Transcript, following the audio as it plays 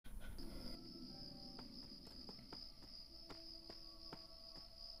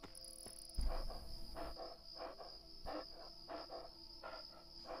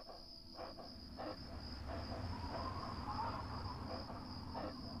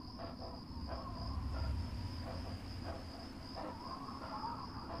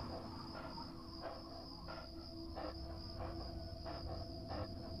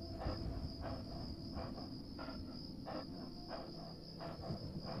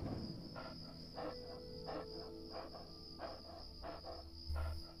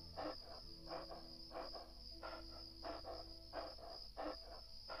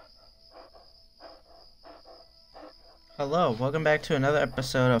Hello, welcome back to another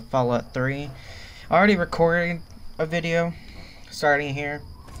episode of Fallout 3. I already recorded a video starting here,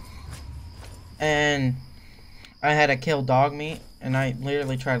 and I had to kill dog meat, and I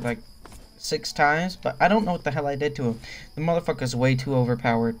literally tried like 6 times, but I don't know what the hell I did to him. The motherfucker's way too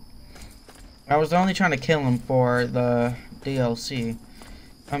overpowered. I was only trying to kill him for the DLC.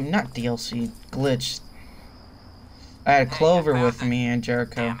 Not DLC, glitch. I had Clover with me and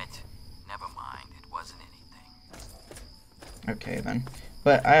Jericho. Damn it. Never mind, it wasn't anything. Okay then.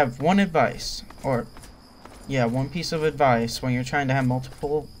 But I have one advice, one piece of advice when you're trying to have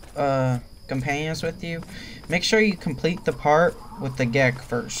multiple companions with you. Make sure you complete the part with the Gek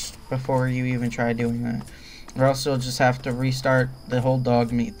first before you even try doing that. Or else you'll just have to restart the whole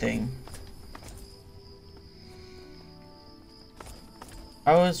dog meat thing.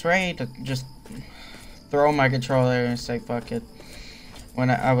 I was ready to just throw my controller and say fuck it when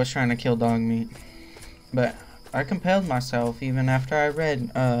I was trying to kill dog meat. But I compelled myself even after I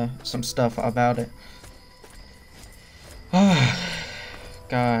read some stuff about it.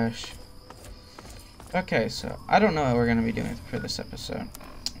 Gosh. Okay, so I don't know what we're gonna be doing for this episode.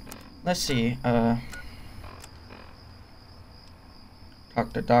 Let's see. Talk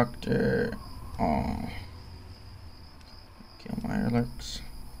to Doctor. Oh. Kill my alerts.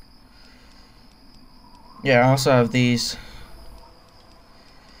 Yeah, I also have these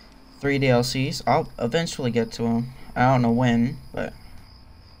 3 DLCs. I'll eventually get to them. I don't know when, but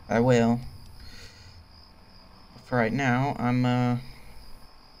I will. For right now, I'm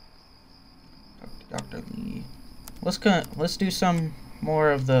Dr. Lee. Let's do some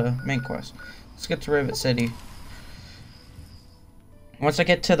more of the main quest. Let's get to Rivet City. Once I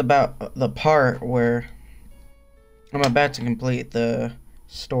get to the part where I'm about to complete the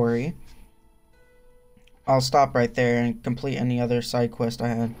story, I'll stop right there and complete any other side quest I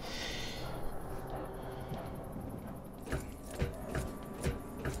had.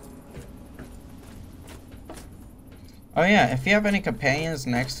 Oh yeah, if you have any companions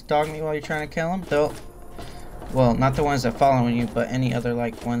next to Dogmeat while you're trying to kill them, well, not the ones that follow you, but any other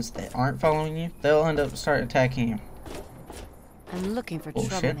like ones that aren't following you, they'll end up start attacking you. I'm looking for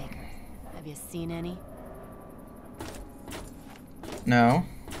troublemaker. Have you seen any? No.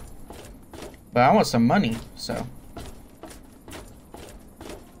 But I want some money, so.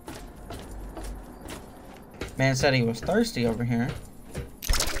 Man said he was thirsty over here.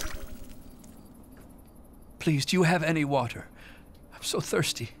 Please, do you have any water? I'm so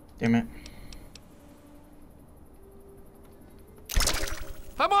thirsty. Damn it.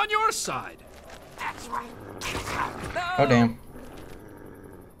 I'm on your side. That's right. No! Oh, damn.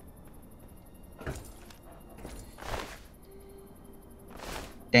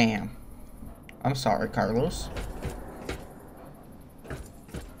 Damn. I'm sorry, Carlos.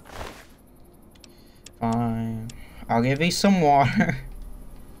 Fine. I'll give you some water.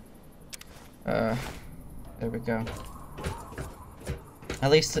 There we go. At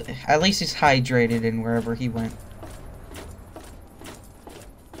least he's hydrated in wherever he went.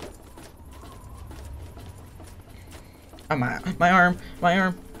 Oh, my arm.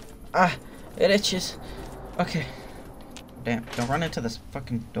 Ah, it itches. Okay. Damn, don't run into this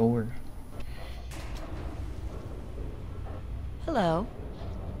fucking door. Hello.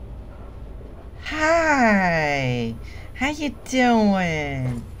 Hi. How you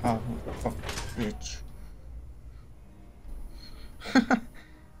doing? Oh, fuck, bitch.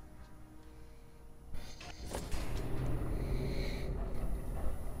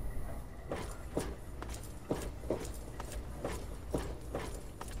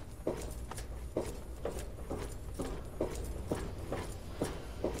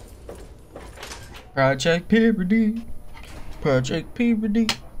 Project Puberty. Project Puberty.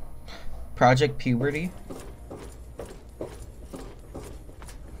 Project Puberty.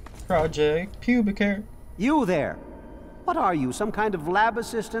 Project Pubicare. You there! What are you, some kind of lab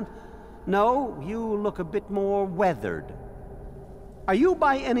assistant? No, you look a bit more weathered. Are you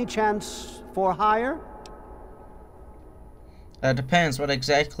by any chance for hire? That depends. What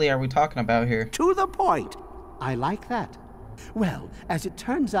exactly are we talking about here? To the point! I like that. Well, as it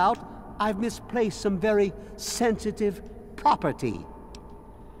turns out, I've misplaced some very sensitive property.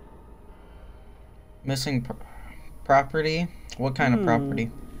 Missing property? What kind of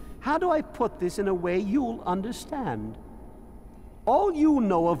property? How do I put this in a way you'll understand? All you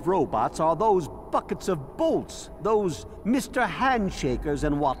know of robots are those buckets of bolts, those Mr. Handshakers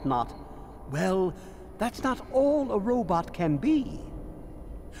and whatnot. Well, that's not all a robot can be.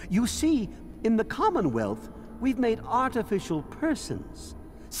 You see, in the Commonwealth, we've made artificial persons,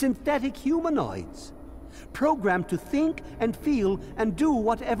 synthetic humanoids, programmed to think and feel and do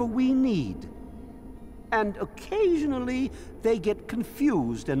whatever we need. and occasionally they get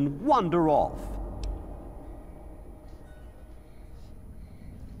confused and wander off.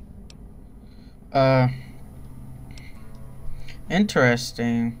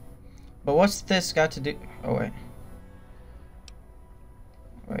 Interesting. But what's this got to do? Oh, wait.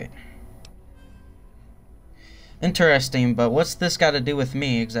 Wait. Interesting, but what's this got to do with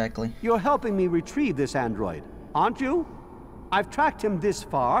me exactly? You're helping me retrieve this android, aren't you? I've tracked him this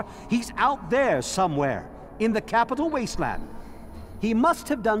far. He's out there somewhere, in the capital wasteland. He must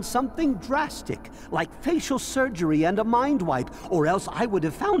have done something drastic, like facial surgery and a mind wipe, or else I would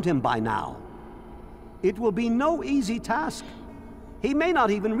have found him by now. It will be no easy task. He may not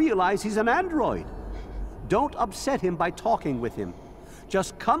even realize he's an android. Don't upset him by talking with him.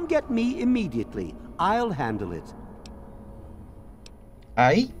 Just come get me immediately. I'll handle it.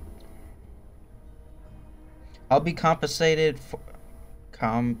 I'll be compensated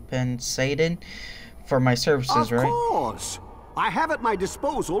for my services, right? Of course! I have at my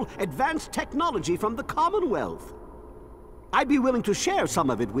disposal advanced technology from the Commonwealth. I'd be willing to share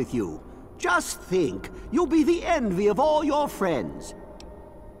some of it with you. Just think, you'll be the envy of all your friends.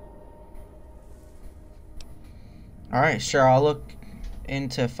 Alright, sure, I'll look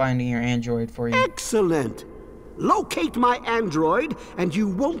into finding your android for you. Excellent! Locate my android, and you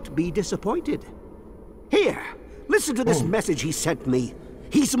won't be disappointed. Here, listen to this message he sent me.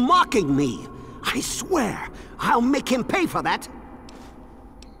 He's mocking me. I swear, I'll make him pay for that.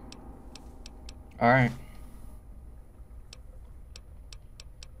 Alright.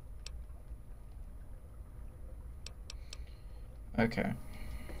 Okay.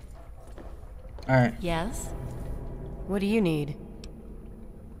 Alright. Yes? What do you need?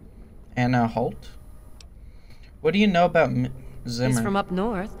 Anna Holt? What do you know about Zimmer? He's from up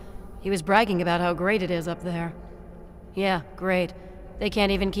north. He was bragging about how great it is up there. Yeah, great. They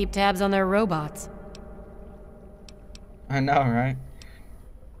can't even keep tabs on their robots. I know, right?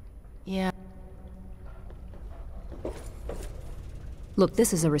 Yeah. Look,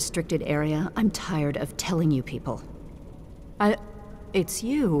 this is a restricted area. I'm tired of telling you people. It's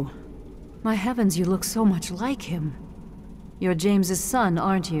you. My heavens, you look so much like him. You're James's son,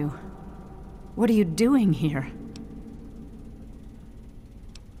 aren't you? What are you doing here?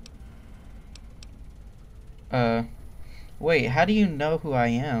 Wait, how do you know who I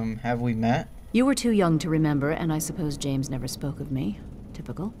am? Have we met? You were too young to remember, and I suppose James never spoke of me.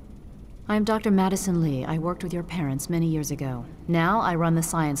 Typical. I am Dr. Madison Lee. I worked with your parents many years ago. Now I run the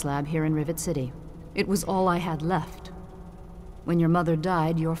science lab here in Rivet City. It was all I had left. When your mother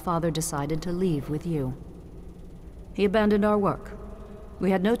died, your father decided to leave with you. He abandoned our work.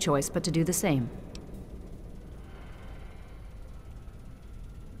 We had no choice but to do the same.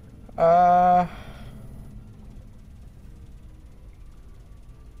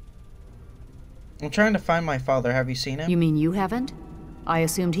 I'm trying to find my father. Have you seen him? You mean you haven't? I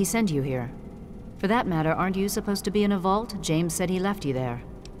assumed he sent you here. For that matter, aren't you supposed to be in a vault? James said he left you there.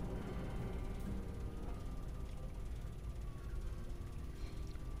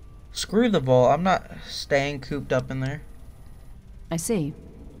 Screw the vault. I'm not staying cooped up in there. I see.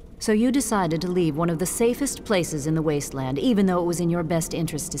 So you decided to leave one of the safest places in the wasteland, even though it was in your best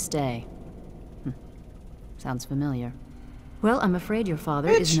interest to stay. Sounds familiar. Well, I'm afraid your father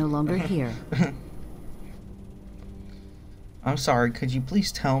is no longer here. I'm sorry, could you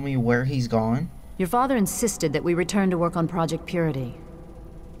please tell me where he's gone? Your father insisted that we return to work on Project Purity.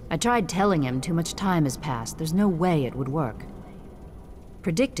 I tried telling him too much time has passed. There's no way it would work.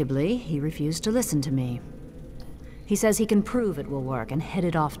 Predictably, he refused to listen to me. He says he can prove it will work and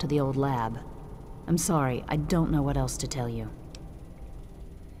headed off to the old lab. I'm sorry, I don't know what else to tell you.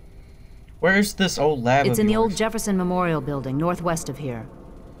 Where's this old lab It's of in the yours? old Jefferson Memorial Building, northwest of here.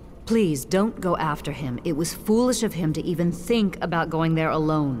 Please, don't go after him. It was foolish of him to even think about going there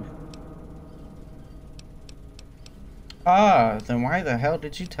alone. Ah, then why the hell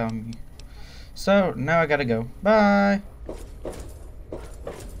did you tell me? So, now I gotta go. Bye!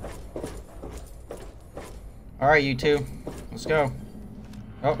 Alright, you two. Let's go.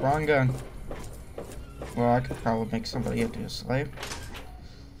 Oh, wrong gun. Well, I could probably make somebody into a slave.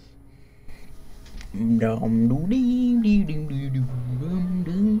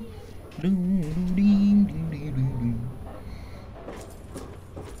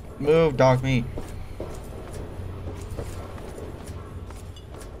 Move, dog meat.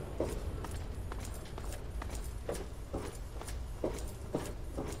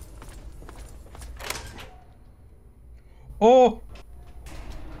 Oh!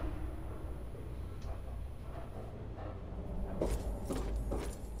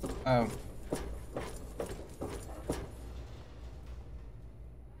 Oh.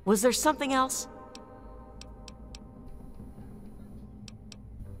 Was there something else?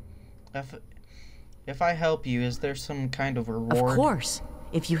 If I help you, is there some kind of reward? Of course.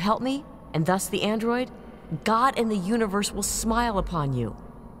 If you help me, and thus the android, God and the universe will smile upon you.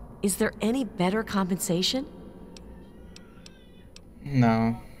 Is there any better compensation?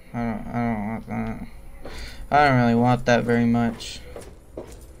 No, I don't want that. I don't really want that very much.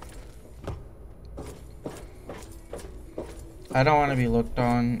 I don't want to be looked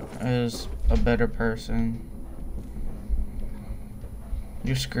on as a better person.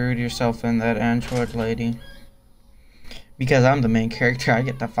 You screwed yourself in that android lady. Because I'm the main character, I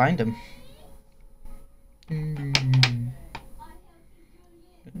get to find him.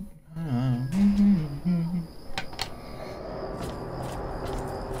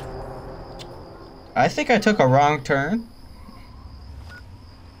 I think I took a wrong turn.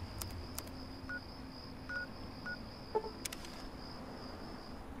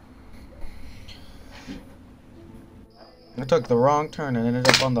 I took the wrong turn and ended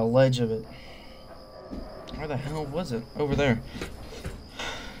up on the ledge of it. Where the hell was it? Over there.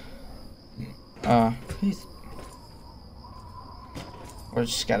 Please. We're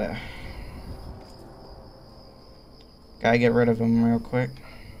just gotta get rid of him real quick.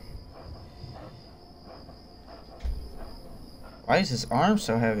 Why is his arm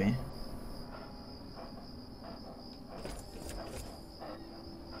so heavy?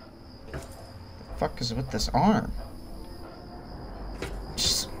 The fuck is with this arm?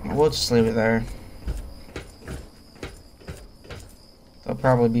 We'll just leave it there. There'll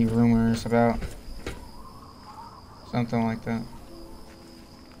probably be rumors about something like that.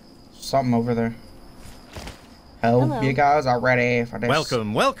 Something over there. Hope you guys are ready for this.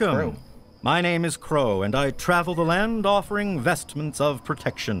 Welcome, welcome. Crow. My name is Crow, and I travel the land offering vestments of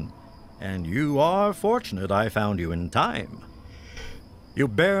protection. And you are fortunate I found you in time. You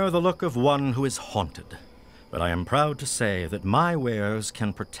bear the look of one who is haunted, but I am proud to say that my wares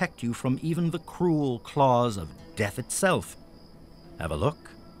can protect you from even the cruel claws of death itself. Have a look.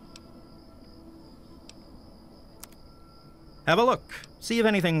 Have a look. See if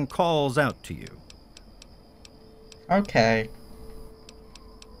anything calls out to you. Okay.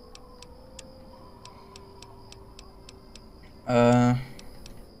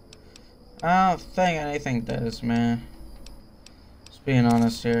 I don't think anything does, man. Just being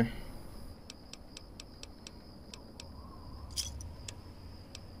honest here.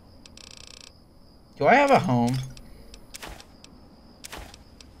 Do I have a home?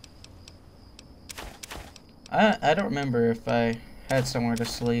 I don't remember if I had somewhere to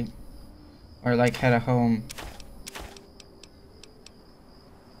sleep or like had a home.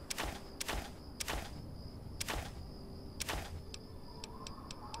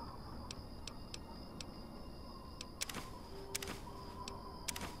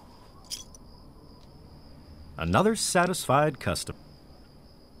 Another satisfied customer.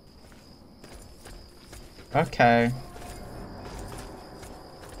 Okay.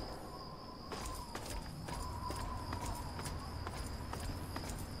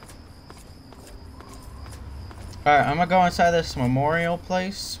 Alright, I'm gonna go inside this memorial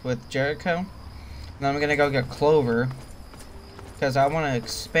place with Jericho. And I'm gonna go get Clover. Because I want to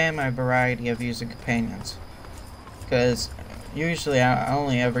expand my variety of using companions. Because usually I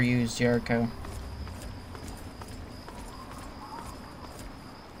only ever use Jericho.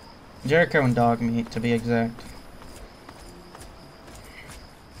 Jericho and Dogmeat, to be exact.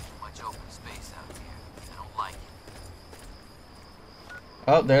 Much open space out here. I don't like it.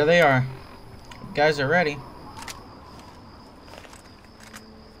 Oh, there they are. You guys are ready.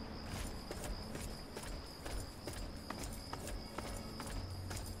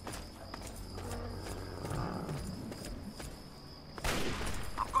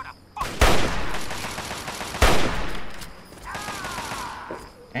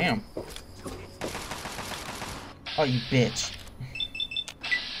 Damn. Oh, you bitch.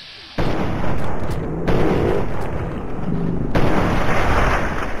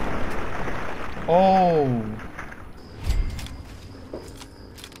 Oh.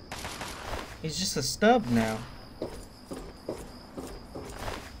 He's just a stub now.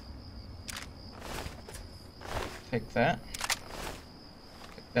 Take that.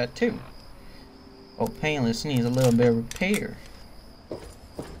 Take that too. Oh, Painless needs a little bit of repair.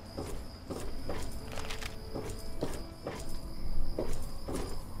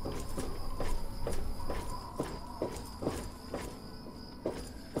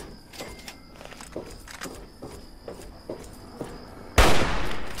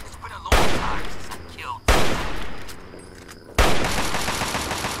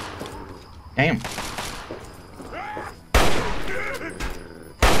 Damn.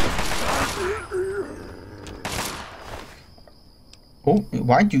 Oh,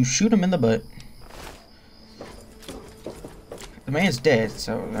 why'd you shoot him in the butt? The man's dead,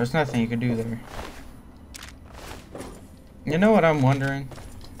 so there's nothing you can do there. You know what I'm wondering?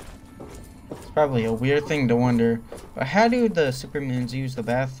 It's probably a weird thing to wonder, but how do the Supermans use the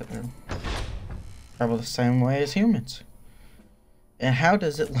bathroom? Probably the same way as humans. And how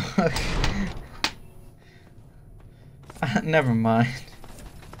does it look? Never mind.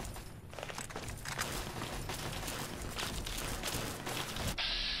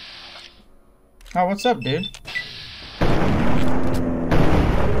 Oh, what's up, dude?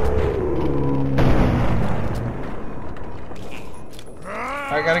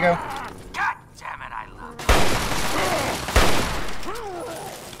 I gotta go. God damn it, I love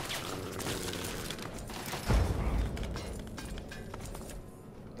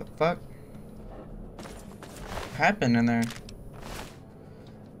The fuck happened in there?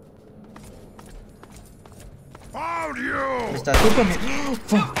 Found you! Is that Superman?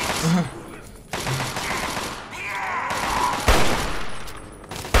 Fuck.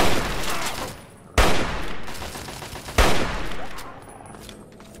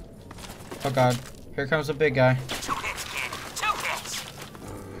 Oh god, here comes the big guy. 2 hits, kid. 2 hits.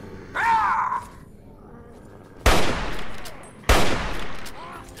 Ah!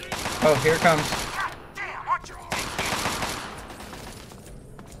 Oh, here it comes. God damn, aren't you big, kid?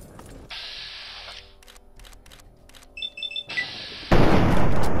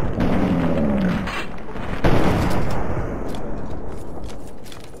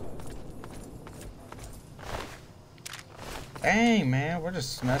 Dang, man, we're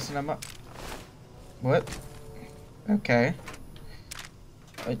just messing them up. What? Okay.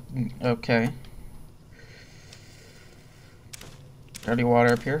 Okay. Dirty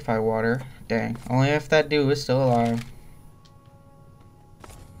water, purified water. Dang. Only if that dude is still alive.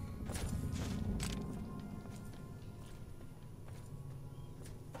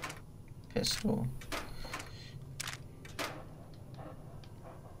 Pistol.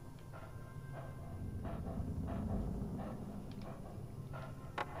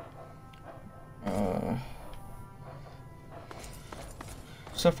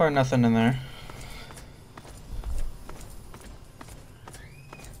 So far, nothing in there.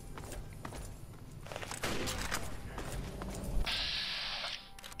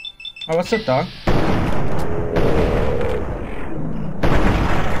 Oh, what's up, dog?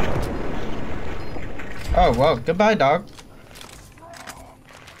 Oh, well, goodbye, dog.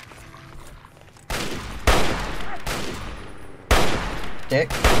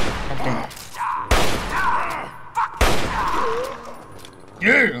 Dick. Okay.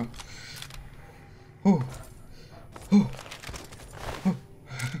 Yeah! Ooh. Ooh. Ooh.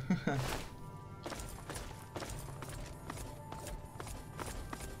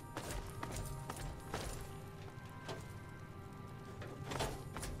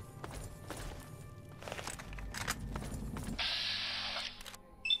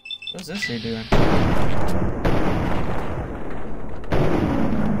 What's this dude doing?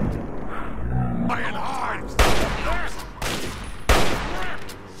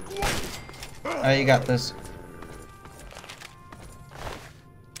 Oh, you got this.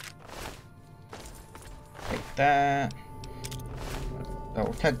 Take that.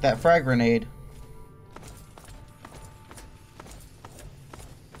 Oh, take that frag grenade.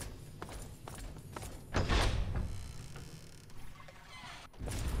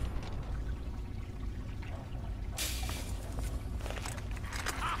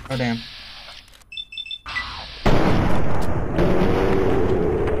 Oh, damn.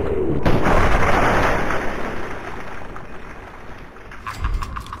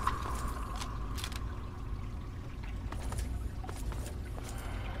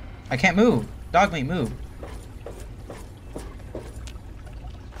 I can't move. Dog meat, move.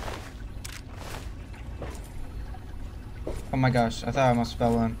 Oh my gosh, I thought I almost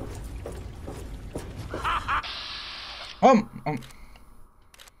fell in.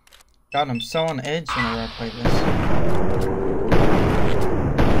 God, I'm so on edge whenever I play this.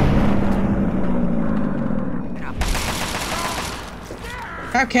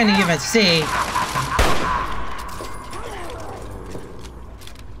 How can he even see?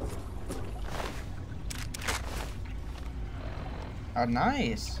 Oh,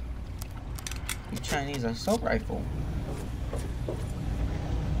 nice. The Chinese assault rifle.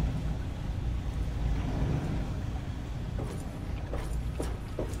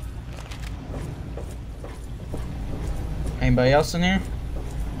 Anybody else in here?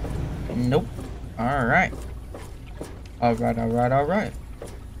 Nope. Alright. Alright, alright, alright.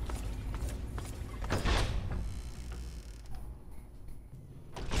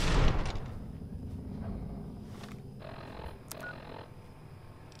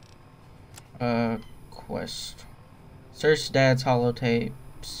 Quest. Search Dad's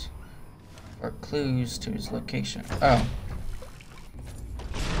holotapes for clues to his location. Oh.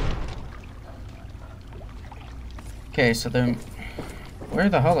 Okay, so then, where are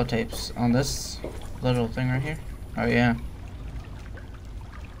the holotapes? On this little thing right here? Oh, yeah.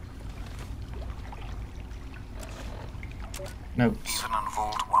 Notes. Even in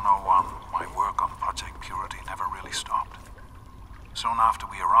Vault 101, my work on Project Purity never really stopped. Soon after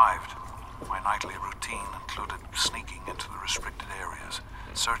we arrived, my nightly routine included sneaking into the restricted areas,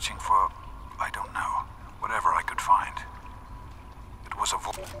 searching for, I don't know, whatever I could find. It was a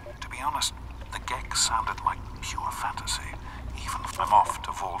vault. To be honest, the Gek sounded like pure fantasy. Even if I'm off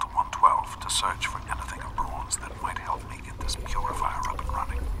to Vault 112 to search for anything of Braun's that might help me get this purifier up and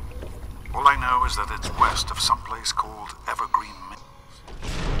running. All I know is that it's west of some place called Evergreen Mills,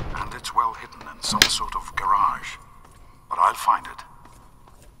 and it's well hidden in some sort of garage. But I'll find it.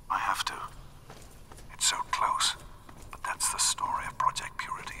 I have to. It's so close, but that's the story of Project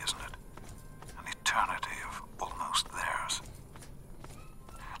Purity, isn't it? An eternity of almost theirs.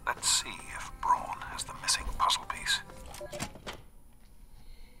 Let's see if Braun has the missing puzzle piece.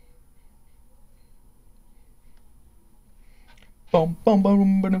 Boom, boom,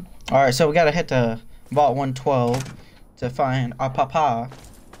 boom, boom. Alright, so we gotta hit the Vault 112 to find our papa.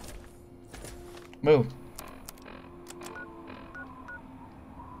 Move.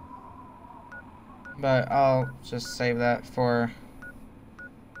 But I'll just save that for...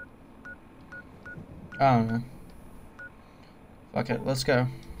 I don't know. Fuck it, let's go.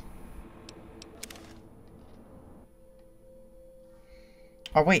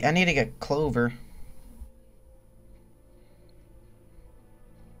 Oh wait, I need to get Clover.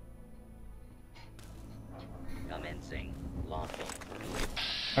 Commencing launching.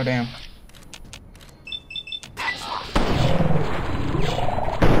 Oh damn.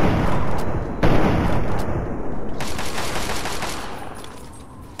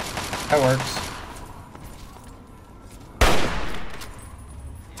 That works.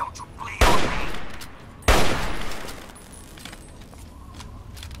 Don't you bleed on me.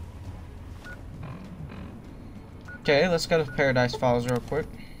 Okay, let's go to Paradise Falls real quick.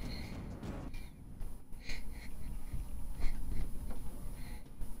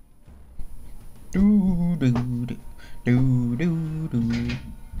 Do do do do do do.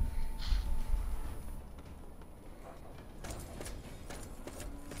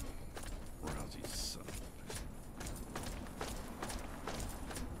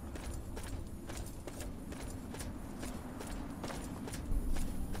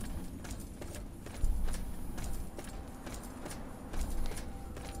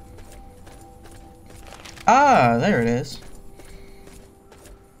 Ah, there it is.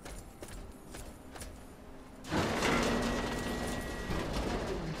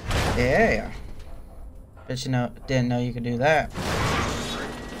 Yeah. Bet you didn't know you could do that.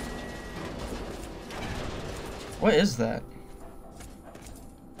 What is that?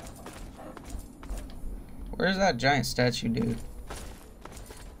 Where's that giant statue dude?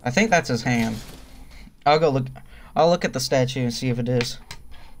 I think that's his hand. I'll go look. I'll look at the statue and see if it is.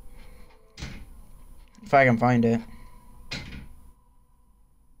 If I can find it.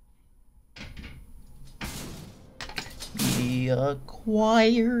 Media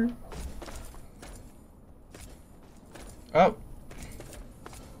acquired. Oh.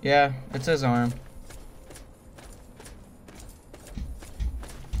 Yeah, it's his arm.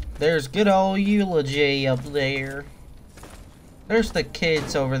 There's good old Eulogy up there. There's the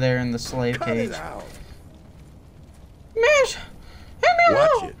kids over there in the slave cage. Mish! Leave me alone!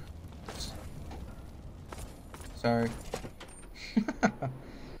 Watch it. Sorry. Men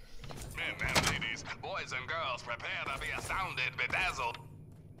and ladies, boys and girls, prepare to be astounded, bedazzled.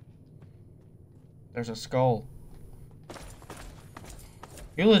 There's a skull.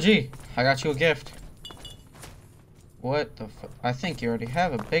 Eulogy, I got you a gift. What the fu- I think you already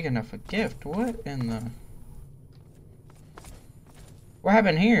have a big enough a gift. What in the... What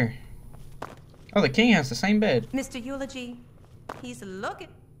happened here? Oh, the king has the same bed. Mr. Eulogy, he's looking.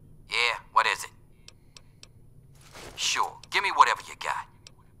 Yeah, what is it? Sure, give me whatever you got.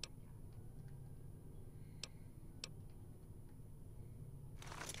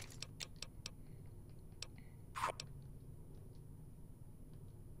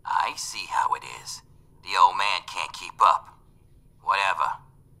 I see how it is. The old man can't keep up. Whatever.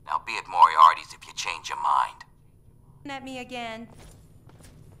 Now be at Moriarty's if you change your mind. At me again.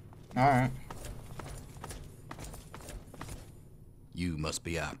 Alright. You must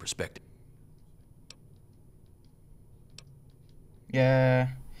be our prospective. Yeah.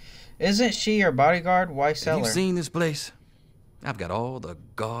 Isn't she your bodyguard? Why sell Have you her? seen this place? I've got all the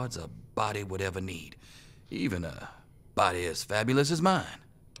guards a body would ever need. Even a body as fabulous as mine.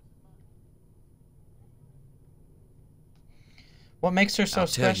 What makes her so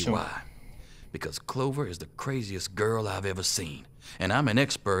special? I'll tell you why. Because Clover is the craziest girl I've ever seen. And I'm an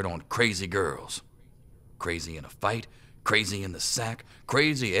expert on crazy girls. Crazy in a fight, crazy in the sack,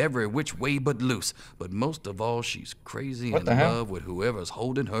 crazy every which way but loose. But most of all, she's crazy in love with whoever's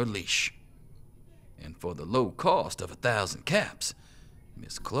holding her leash. And for the low cost of 1,000 caps,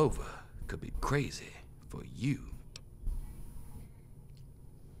 Miss Clover could be crazy for you.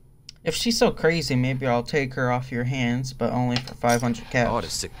 If she's so crazy, maybe I'll take her off your hands, but only for 500 caps. I ought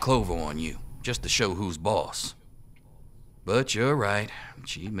to sick Clover on you, just to show who's boss. But you're right,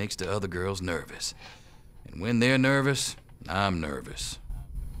 she makes the other girls nervous. And when they're nervous, I'm nervous.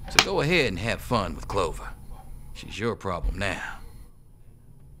 So go ahead and have fun with Clover. She's your problem now.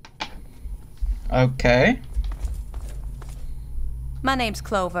 Okay. My name's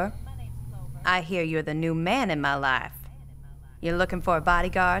Clover. I hear you're the new man in my life. You're looking for a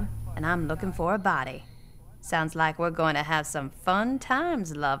bodyguard, and I'm looking for a body. Sounds like we're going to have some fun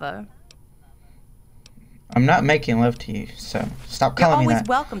times, lover. I'm not making love to you, so stop calling me that. You're always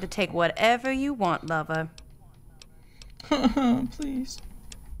welcome to take whatever you want, lover. Please.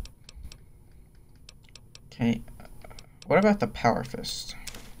 Okay. What about the power fist?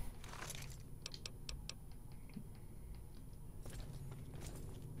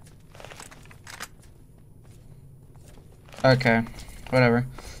 Okay. Whatever.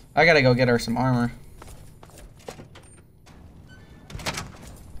 I gotta go get her some armor.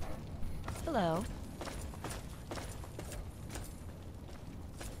 Hello.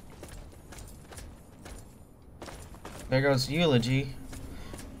 There goes Eulogy.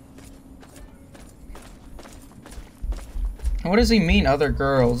 What does he mean, other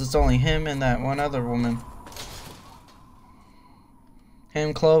girls? It's only him and that one other woman.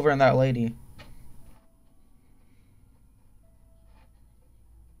 Him, Clover, and that lady.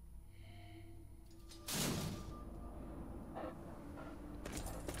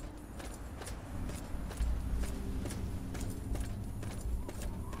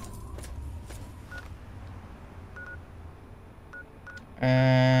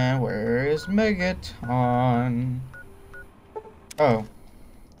 And where is Megaton? Oh,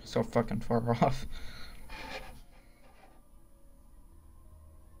 so fucking far off.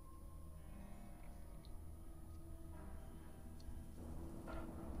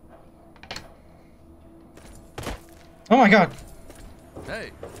 Oh my god.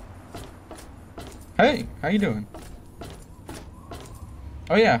 Hey. Hey, how you doing?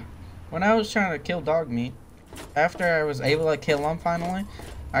 Oh yeah, when I was trying to kill dog meat, after I was able to kill him finally,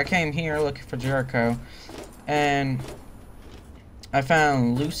 I came here looking for Jericho, and I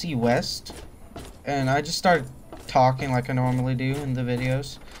found Lucy West, and I just started talking like I normally do in the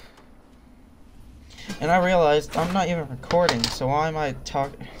videos. And I realized I'm not even recording, so why am I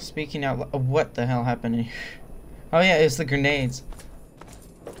speaking out loud? What the hell happened here? Oh yeah, it's the grenades.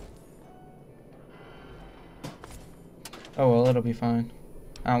 Oh well, it'll be fine.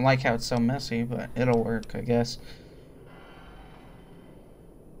 I don't like how it's so messy, but it'll work, I guess.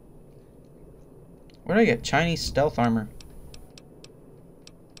 Where do I get Chinese stealth armor?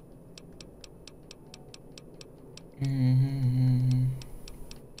 Come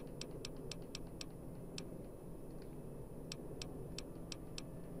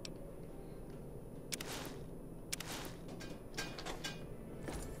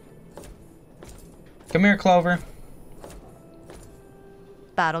here, Clover.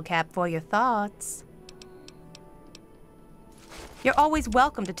 Bottle cap for your thoughts. You're always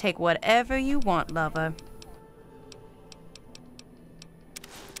welcome to take whatever you want, lover.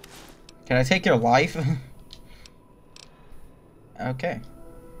 Can I take your life? Okay.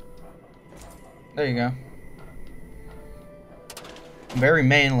 There you go. Very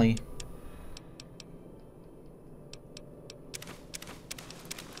manly.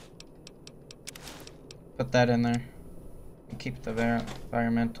 Put that in there. And keep the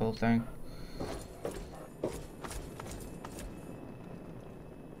environmental thing.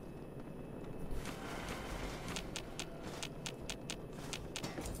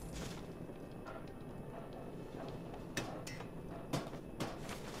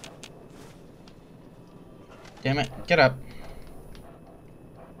 Damn it, get up.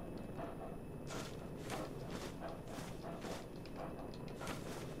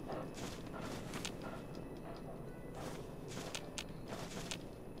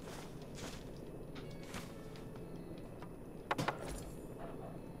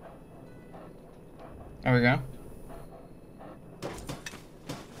 There we go.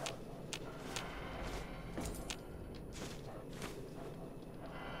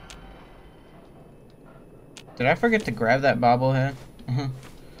 Did I forget to grab that bobblehead?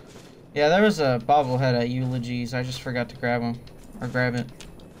 Yeah, there was a bobblehead at Eulogies. I just forgot to grab him. Or grab it.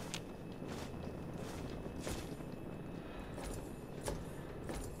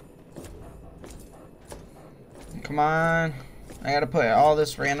 Come on. I gotta put all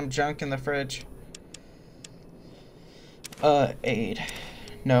this random junk in the fridge. Aid.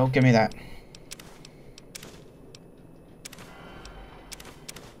 No, give me that.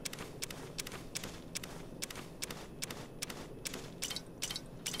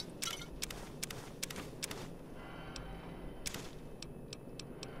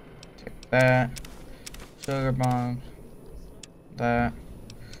 Take that. Sugar bomb. That.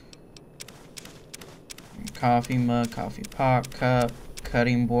 Coffee mug, coffee pot, cup,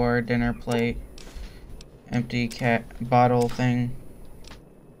 cutting board, dinner plate, empty bottle thing,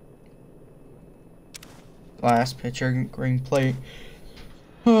 glass pitcher, green plate.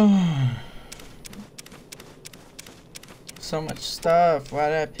 So much stuff. Why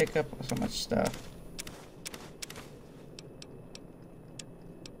did I pick up so much stuff?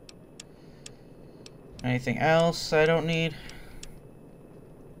 Anything else I don't need?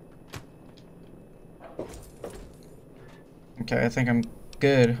 Okay, I think I'm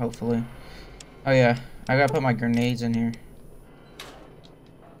good, hopefully. Oh yeah, I gotta put my grenades in here.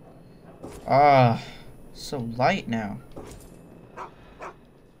 Ah, so light now. Do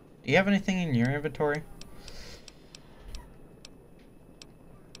you have anything in your inventory?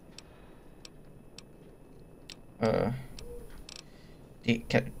 Do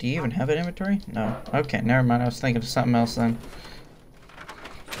you even have an inventory? No. Okay, never mind. I was thinking of something else then.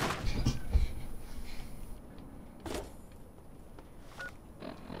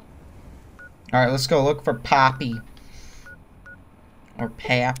 Alright, let's go look for Poppy. Or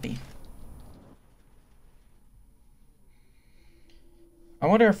Pappy. I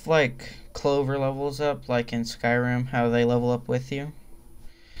wonder if, like, Clover levels up, like in Skyrim, how they level up with you.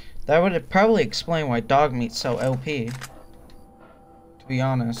 That would probably explain why Dogmeat's so OP. To be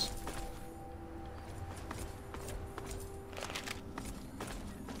honest.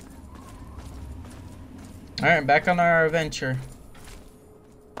 Alright, back on our adventure.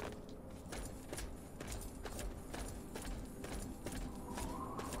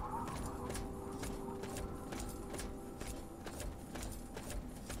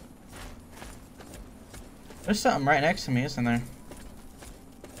 There's something right next to me, isn't there?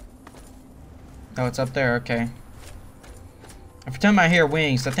 Oh, it's up there, okay. Every time I hear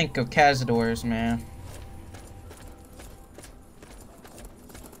wings, I think of Cazadors, man.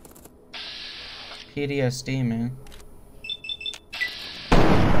 PTSD, man.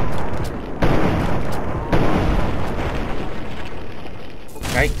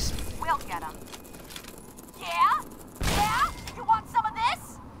 Yikes. We'll get him. Yeah? Yeah? You want some of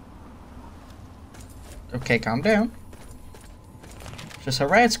this? Okay, calm down. Just a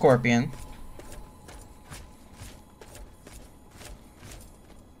rat scorpion.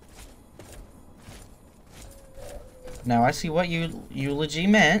 Now I see what eulogy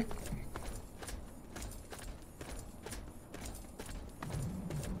meant.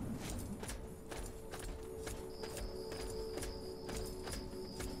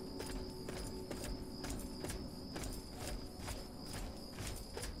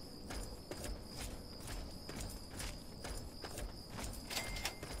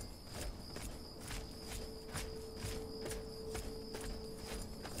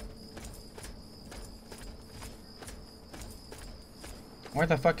 Where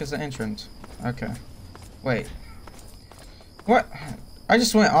the fuck is the entrance? Okay. Wait. What? I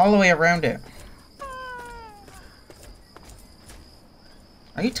just went all the way around it.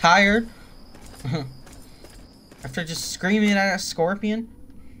 Are you tired? After just screaming at a scorpion?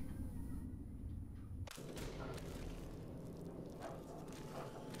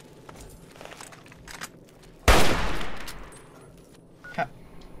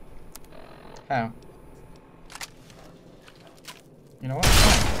 How? You know what?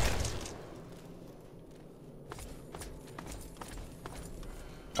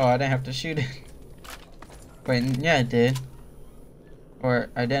 Oh, I didn't have to shoot it. Wait, yeah, I did. Or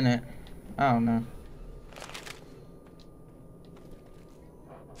I didn't. I don't know.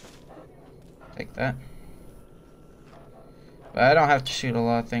 Take that. But I don't have to shoot a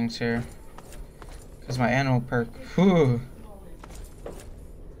lot of things here. Because my animal perk. Whew.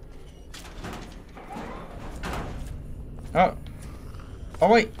 Oh. Oh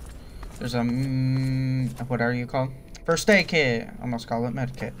wait, there's a what are you called? First aid kit. I almost call it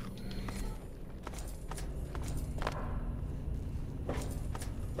med kit.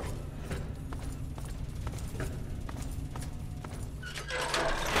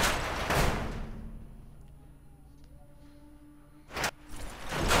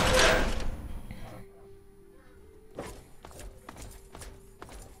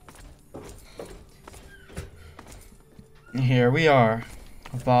 Here we are.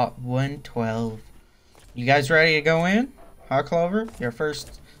 Vault 112. You guys ready to go in? Huh, Clover? Your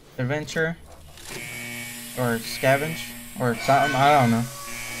first adventure? Or scavenge? Or something? I don't know.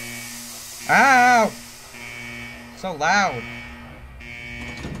 Ow! So loud.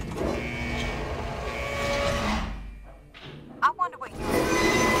 I wonder what you...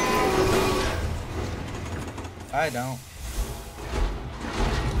 I don't.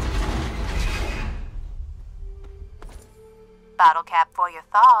 Bottle cap for your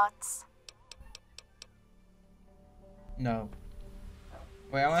thoughts. No.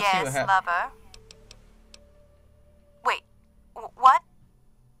 Wait, I want to see what Yes, happens. lover. Wait, what?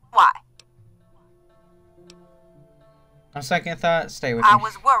 Why? On second thought, stay with me. I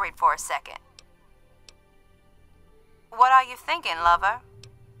was worried for a second. What are you thinking, lover?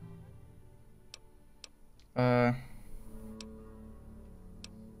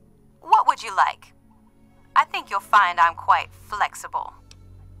 What would you like? I think you'll find I'm quite flexible.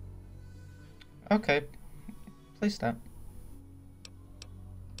 Okay. Please stop.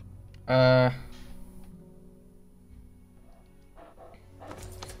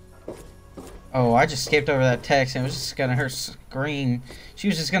 Oh, I just skipped over that text and it was just gonna her scream. She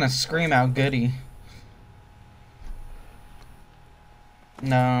was just gonna scream out goody.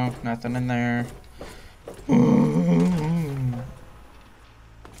 No, nothing in there.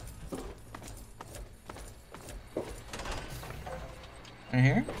 In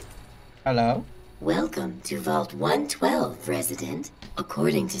here? Hello? Welcome to Vault 112, resident.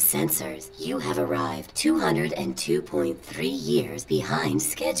 According to sensors, you have arrived 202.3 years behind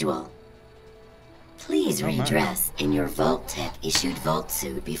schedule. Please redress in your Vault Tech issued Vault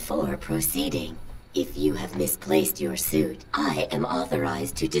suit before proceeding. If you have misplaced your suit, I am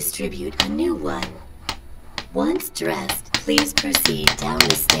authorized to distribute a new one. Once dressed, please proceed down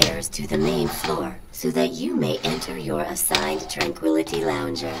the stairs to the main floor so that you may enter your assigned Tranquility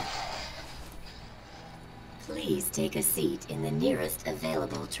Lounger. Please take a seat in the nearest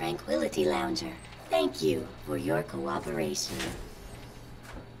available Tranquility Lounger. Thank you for your cooperation.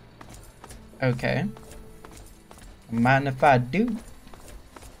 Okay. Mind if I do?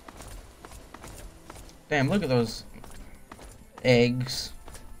 Damn, look at those eggs.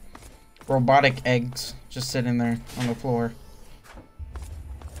 Robotic eggs just sitting there on the floor.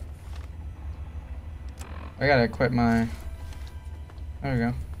 I gotta equip my... There we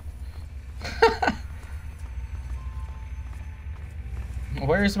go.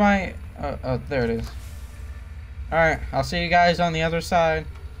 Where's my... oh, there it is. Alright, I'll see you guys on the other side.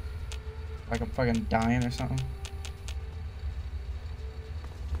 Like I'm fucking dying or something.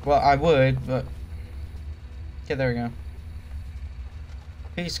 Well, I would, but... Okay, there we go.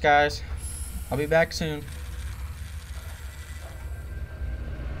 Peace, guys. I'll be back soon.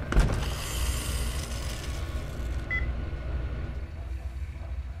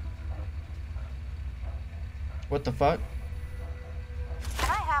 What the fuck? Can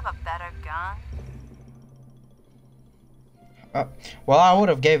I have a better gun? Well, I would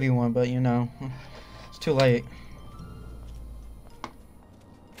have gave you one, but you know, it's too late.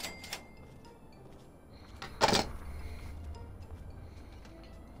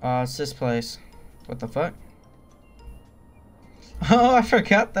 It's this place. What the fuck? Oh, I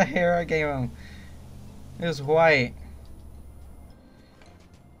forgot the hair I gave him. It was white.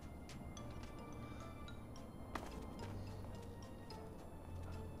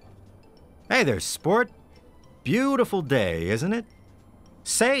 Hey there, sport. Beautiful day, isn't it?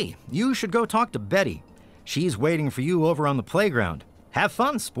 Say, you should go talk to Betty. She's waiting for you over on the playground. Have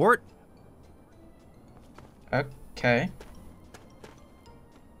fun, sport. Okay.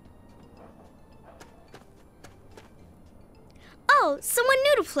 Oh, someone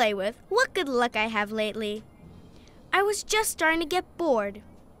new to play with. What good luck I have lately. I was just starting to get bored.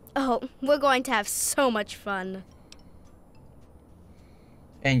 Oh, we're going to have so much fun.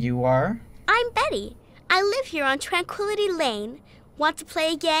 And you are? I'm Betty. I live here on Tranquility Lane. Want to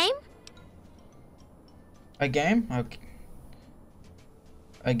play a game? A game? Okay.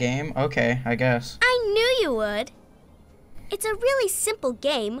 A game? Okay, I guess. I knew you would. It's a really simple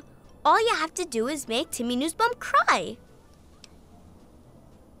game. All you have to do is make Timmy Newsbum cry.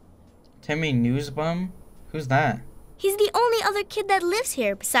 Timmy Newsbum? Who's that? He's the only other kid that lives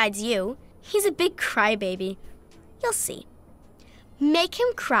here besides you. He's a big crybaby. You'll see. Make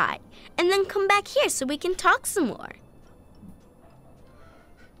him cry, and then come back here so we can talk some more.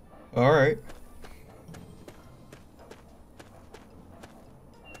 Alright.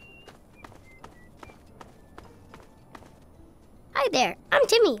 Hi there, I'm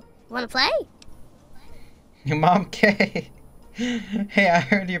Timmy. Wanna play? Your mom Kay. Hey, I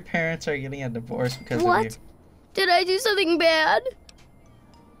heard your parents are getting a divorce because of you. Did I do something bad?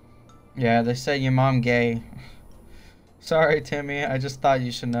 Yeah, they said your mom gay. Sorry, Timmy. I just thought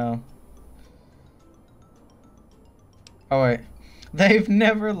you should know. Oh, wait. They've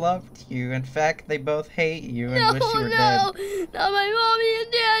never loved you. In fact, they both hate you and wish you were dead. No, not my mommy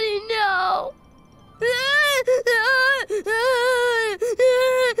and daddy, no.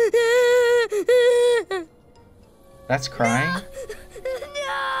 That's crying?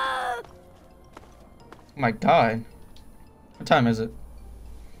 No. Oh my god. What time is it?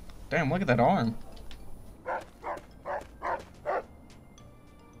 Damn, look at that arm.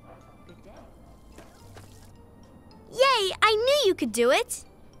 Yay, I knew you could do it.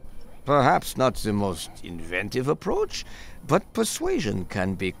 Perhaps not the most inventive approach, but persuasion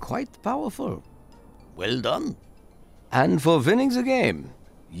can be quite powerful. Well done. And for winning the game,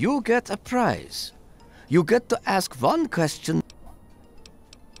 you get a prize. You get to ask one question.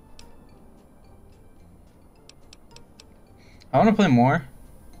 I want to play more.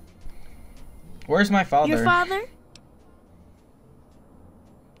 Where's my father? Your father?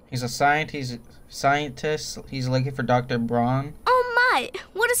 He's a scientist. He's looking for Dr. Braun. Oh my,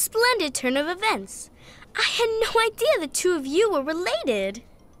 what a splendid turn of events. I had no idea the two of you were related.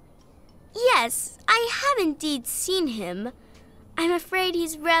 Yes, I have indeed seen him. I'm afraid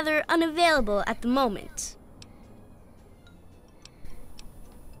he's rather unavailable at the moment.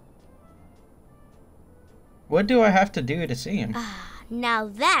 What do I have to do to see him? Now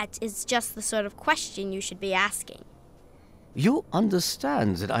that is just the sort of question you should be asking. You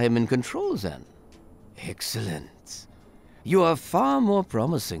understand that I am in control then? Excellent. You are far more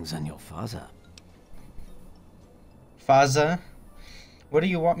promising than your father. Faza? What do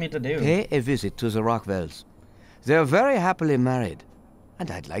you want me to do? Pay a visit to the Rockwells. They're very happily married,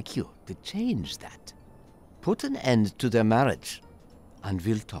 and I'd like you to change that. Put an end to their marriage, and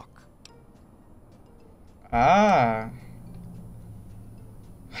we'll talk. Ah.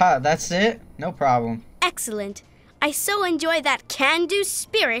 Ha, that's it? No problem. Excellent. I so enjoy that can-do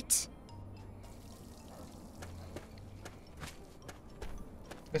spirit.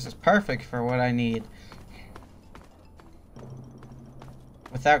 This is perfect for what I need.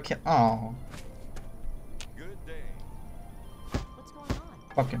 Without kill. Oh. Good day. What's going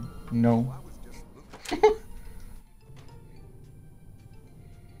on? Fucking no.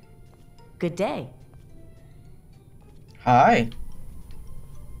 Good day. Hi.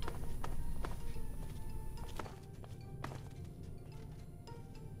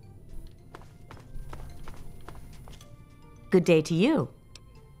 Good day to you.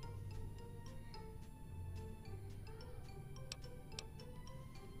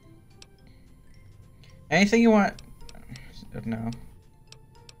 Anything you want? No.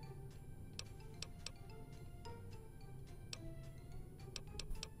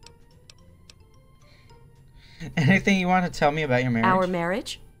 Anything you want to tell me about your marriage? Our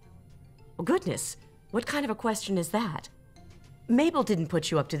marriage? Oh, goodness. What kind of a question is that? Mabel didn't put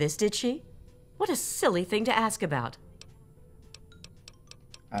you up to this, did she? What a silly thing to ask about.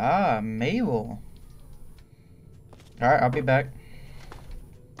 Ah, Mabel. Alright, I'll be back.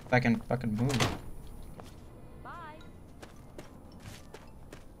 If I can fucking move. Bye.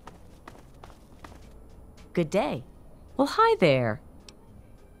 Good day. Well, hi there.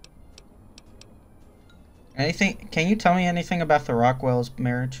 Anything? Can you tell me anything about the Rockwell's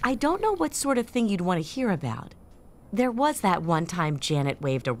marriage? I don't know what sort of thing you'd want to hear about. There was that one time Janet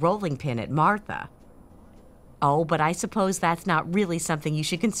waved a rolling pin at Martha. Oh, but I suppose that's not really something you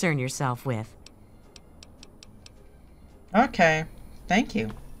should concern yourself with. Okay, thank you.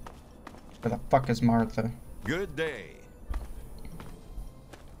 Where the fuck is Martha? Good day.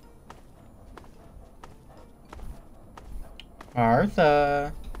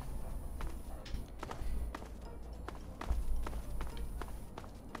 Martha.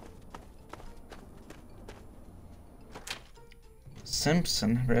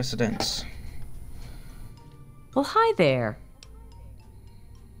 Simpson residence. Well, hi there.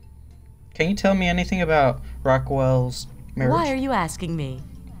 Can you tell me anything about Rockwell's marriage? Why are you asking me?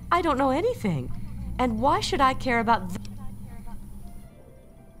 I don't know anything. And why should I care about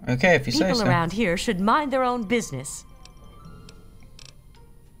Okay, if you say so. People around here should mind their own business.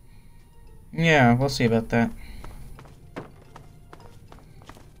 Yeah, we'll see about that.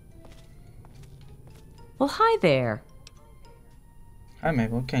 Well, hi there. Hi,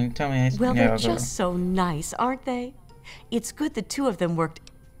 Mabel. Can you tell me anything? Well, they're just so nice, aren't they? It's good the two of them worked.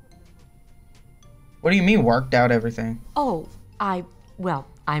 What do you mean, worked out everything? Oh, well,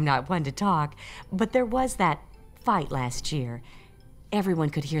 I'm not one to talk, but there was that fight last year. Everyone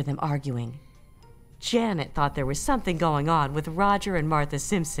could hear them arguing. Janet thought there was something going on with Roger and Martha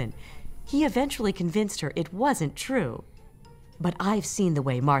Simpson. He eventually convinced her it wasn't true. But I've seen the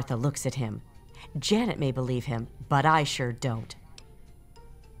way Martha looks at him. Janet may believe him, but I sure don't.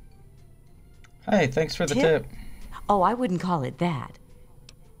 Hey, thanks for the tip. Oh, I wouldn't call it that.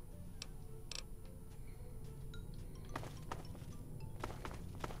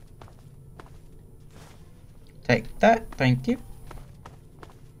 Take that, thank you.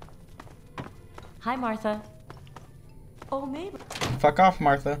 Hi, Martha. Oh, Mabel. Fuck off,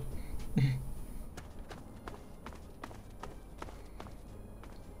 Martha.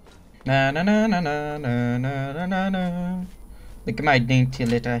 Na na na na na na na na na. Look at my dainty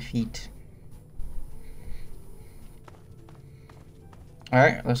little feet.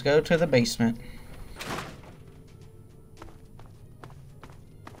 Alright, let's go to the basement.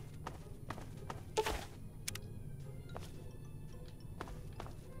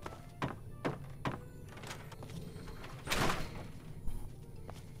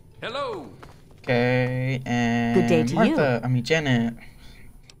 Hello. Okay, and Good day to Martha, you. I mean Janet.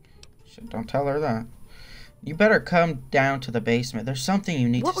 Shit, don't tell her that. You better come down to the basement. There's something you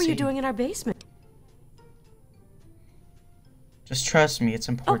need to see. What were you doing in our basement? Just trust me, it's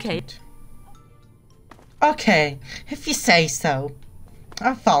important. Okay. Okay, if you say so.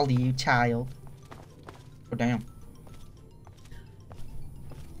 I'll follow you, child. Oh, damn.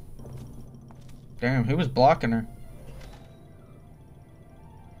 Damn, who was blocking her?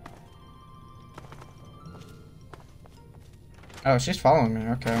 Oh, she's following me,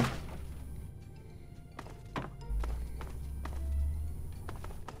 okay.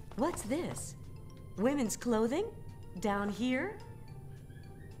 What's this? Women's clothing? Down here?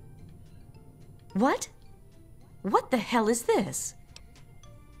 What? What the hell is this?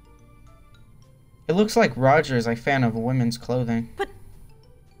 It looks like Roger is a fan of women's clothing. But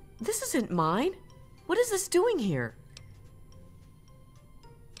this isn't mine. What is this doing here?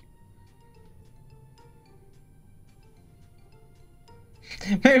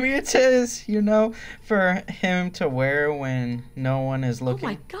 Maybe it is, you know, for him to wear when no one is looking.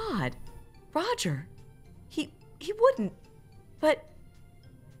 Oh my God. Roger. He wouldn't. But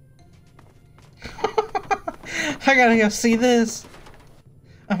I gotta go see this.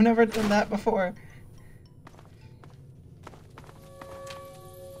 I've never done that before.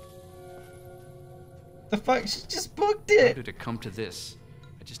 The fuck? She just booked it. How did it come to this?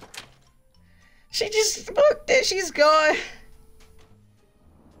 She just booked it. She's gone.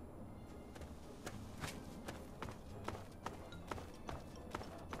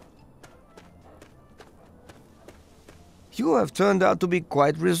 You have turned out to be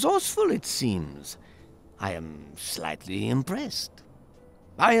quite resourceful, it seems. I am slightly impressed.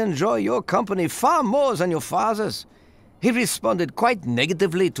 I enjoy your company far more than your father's. He responded quite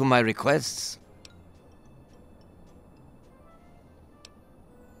negatively to my requests.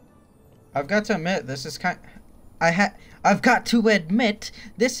 I've got to admit, this is I've got to admit,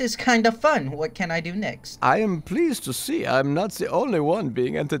 this is kind of fun. What can I do next? I am pleased to see I'm not the only one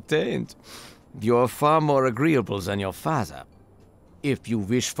being entertained. You're far more agreeable than your father. If you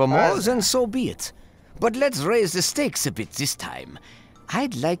wish for more, then so be it. But let's raise the stakes a bit this time.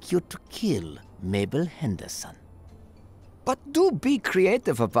 I'd like you to kill Mabel Henderson. But do be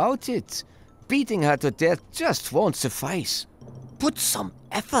creative about it. Beating her to death just won't suffice. Put some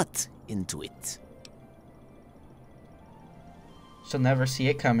effort into it. She'll never see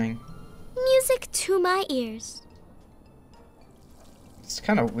it coming. Music to my ears. It's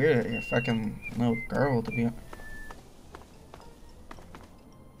kind of weird that you're a fucking little girl to be.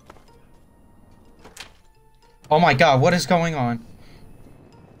 Oh my God, what is going on?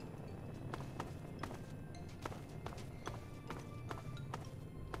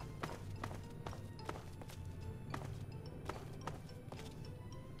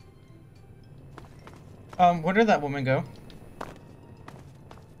 Where did that woman go?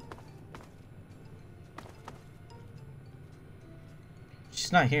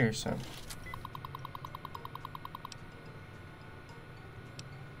 She's not here, so.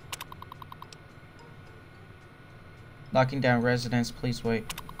 Locking down residents, please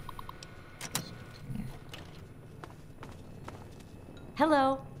wait.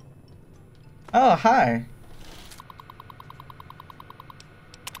 Hello. Oh, hi.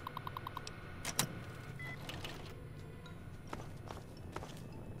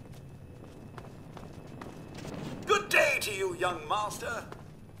 Good day to you, young master.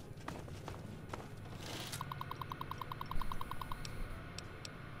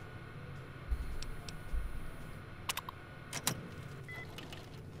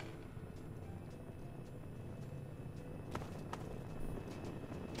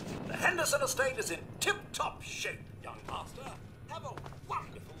 The Henderson estate is in tip-top shape, young master. Have a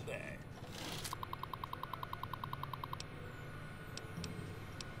wonderful day.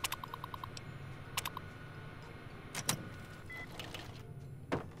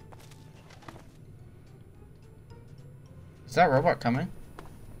 Is that robot coming?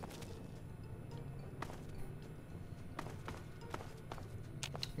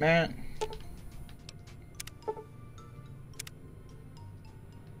 Man.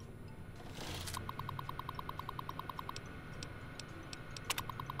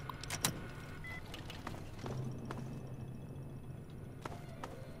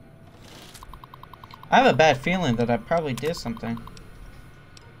 I have a bad feeling that I probably did something.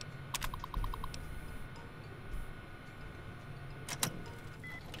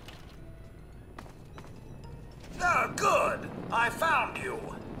 Oh, good. I found you.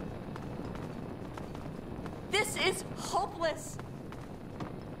 This is hopeless.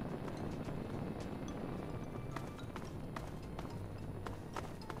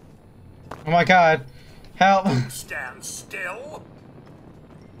 Oh my god. Help. Stand still.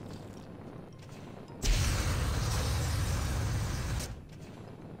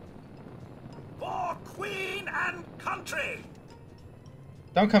 For Queen and country.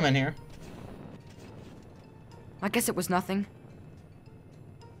 Don't come in here. I guess it was nothing.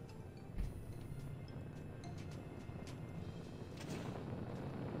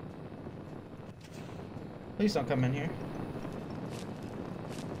 Please don't come in here.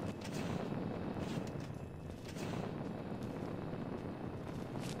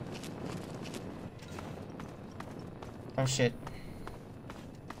 Oh shit.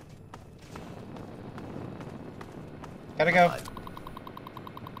 Gotta go.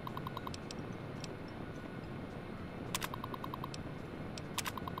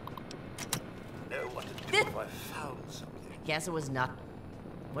 I found something. Guess it was not.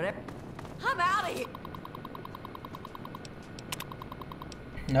 Whatever. I'm out of here.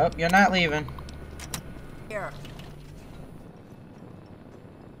 Nope, you're not leaving. Here.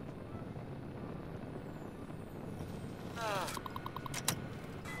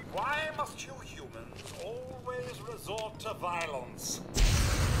 Why must you humans always resort to violence?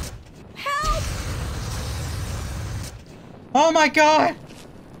 Help! Oh my god!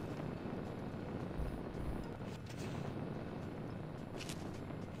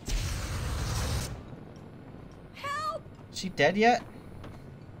 Help! Is she dead yet?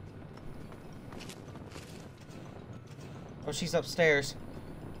 Oh, she's upstairs.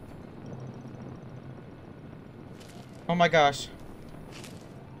 Oh my gosh.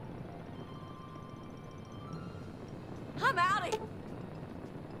 I'm out of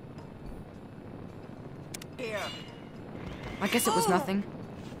here. I guess it was nothing.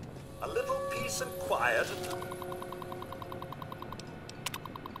 A little peace and quiet.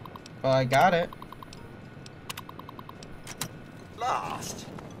 Well, I got it. Last.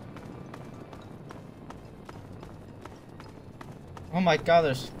 Oh my god,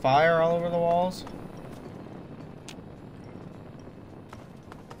 there's fire all over the walls.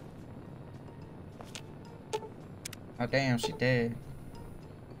 Oh damn, she dead.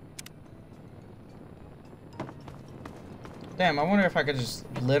 Damn, I wonder if I could just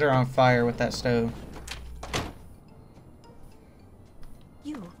lit her on fire with that stove.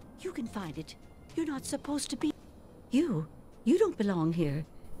 You can find it. You're not supposed to be... You don't belong here.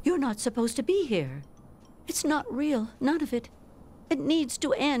 You're not supposed to be here. It's not real, none of it. It needs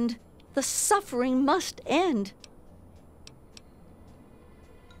to end. The suffering must end.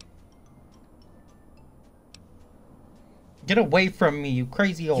 Get away from me, you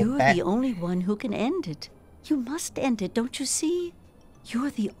crazy old You're bat. the only one who can end it. You must end it, don't you see? You're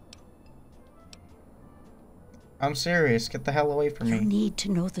the... I'm serious. Get the hell away from You me. need to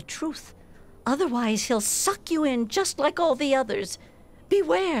know the truth. Otherwise, he'll suck you in just like all the others.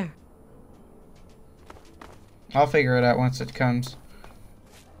 Beware. I'll figure it out once it comes.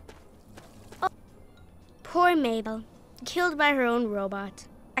 Poor Mabel. Killed by her own robot.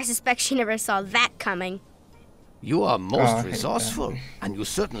 I suspect she never saw that coming. You are I most hate resourceful, and you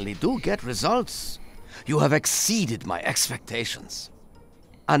certainly do get results. You have exceeded my expectations.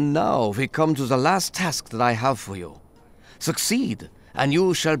 And now we come to the last task that I have for you. Succeed, and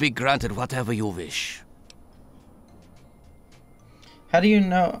you shall be granted whatever you wish. How do you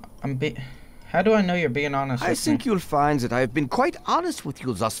know How do I know you're being honest I with think me? you'll find that I have been quite honest with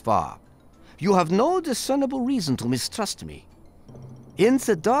you thus far. You have no discernible reason to mistrust me. In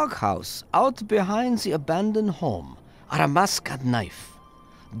the doghouse, out behind the abandoned home, are a mask and knife.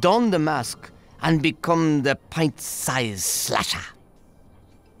 Don the mask and become the pint-sized slasher.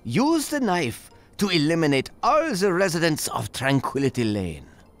 Use the knife to eliminate all the residents of Tranquility Lane.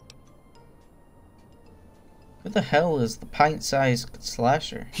 Who the hell is the pint-sized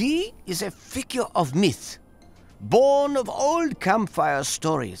slasher? He is a figure of myth, born of old campfire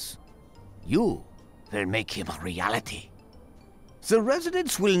stories. You will make him a reality. The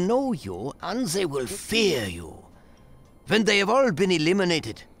residents will know you, and they will fear you. When they have all been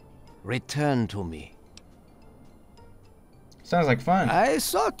eliminated, return to me. Sounds like fun. I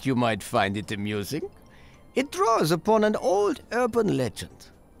thought you might find it amusing. It draws upon an old urban legend,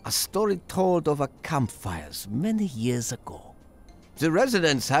 a story told over campfires many years ago. The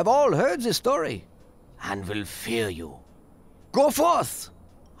residents have all heard the story and will fear you. Go forth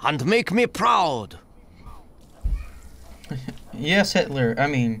and make me proud. Yes, Hitler. I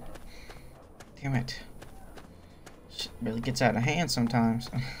mean, damn it. Shit really gets out of hand sometimes.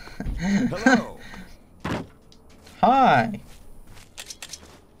 Hello. Hi.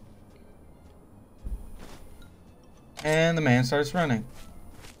 And the man starts running.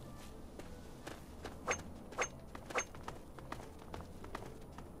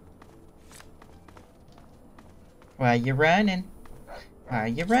 Why you running? Why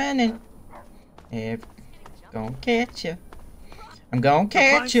you running? If gonna catch you, I'm gonna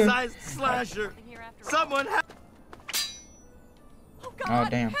catch you. Pint-sized slasher. Someone help! Oh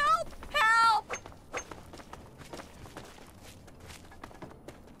damn. Help! Help!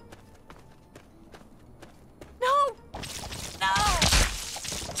 No! No!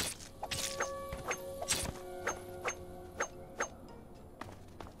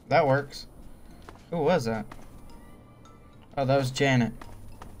 That works. Who was that? Oh, that was Janet.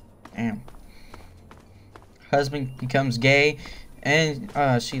 Damn. Husband becomes gay, and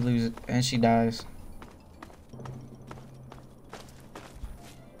she loses, and she dies.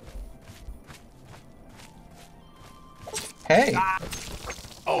 Hey.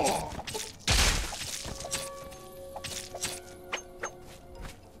 Oh.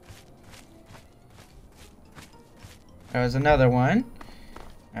 There's another one.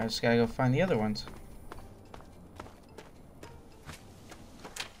 I just gotta go find the other ones.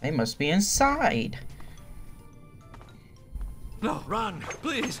 They must be inside. No, run,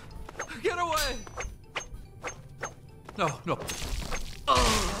 please. Get away. No, no.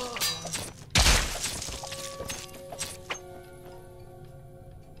 Oh,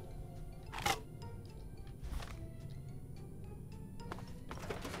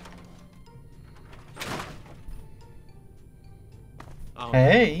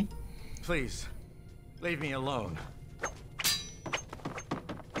 Hey. please, leave me alone.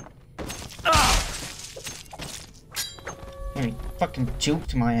 He fucking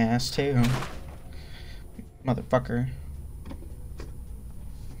juked my ass too. Motherfucker.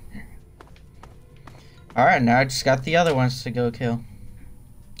 Alright, now I just got the other ones to go kill.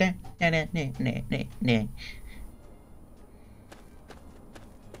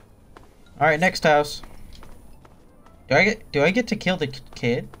 Alright, next house. Do I get to kill the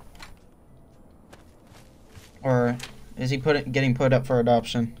kid? Or is he getting put up for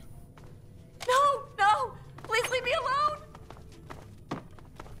adoption? No! No! Please leave me alone!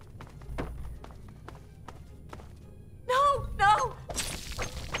 No! No!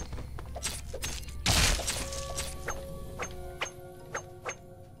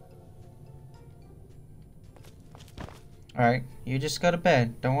 Alright, you just go to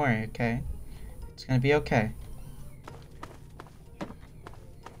bed. Don't worry, okay? It's gonna be okay.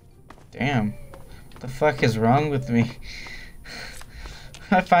 Damn. What the fuck is wrong with me?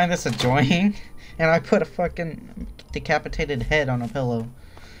 I find this annoying, and I put a fucking decapitated head on a pillow.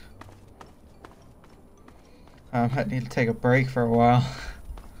 I might need to take a break for a while.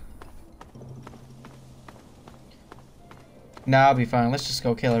 Nah, I'll be fine. Let's just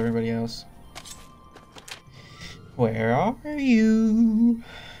go kill everybody else. Where are you?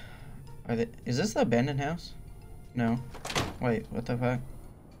 Is this the abandoned house? No. Wait, what the fuck?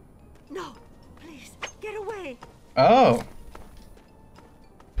 No, please, get away. Oh.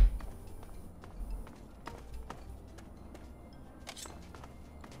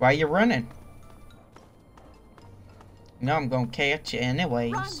 Why you running? No, I'm gonna catch you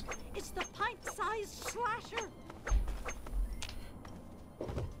anyways. Run! It's the pint-sized slasher.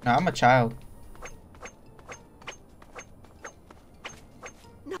 No, I'm a child.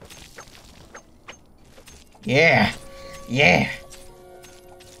 No. Yeah. Yeah.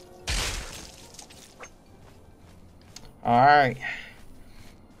 Alright.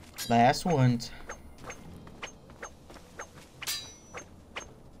 Last ones.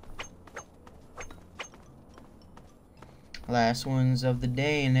 Last ones of the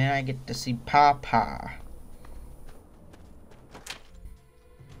day, and then I get to see Papa.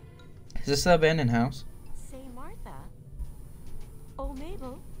 Is this the abandoned house? Say, Martha. Oh,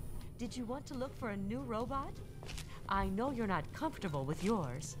 Mabel, did you want to look for a new robot? I know you're not comfortable with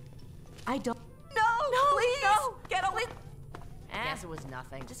yours. I don't. No! No! Please! No! Get away! Guess it was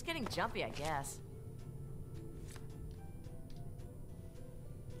nothing. Just getting jumpy, I guess.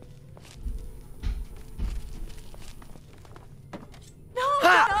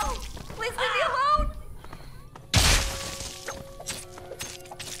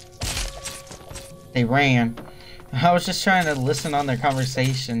 They ran. I was just trying to listen on their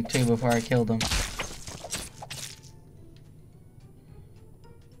conversation too before I killed them.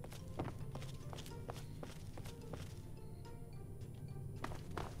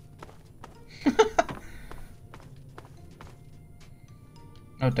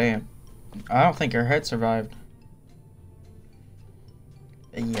 Oh damn. I don't think her head survived.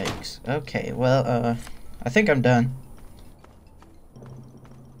 Yikes. Okay, well, I think I'm done.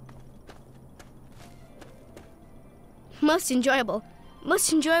 Most enjoyable.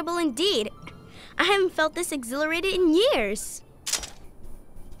 Most enjoyable indeed. I haven't felt this exhilarated in years.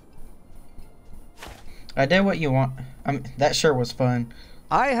 I did what you want. That sure was fun.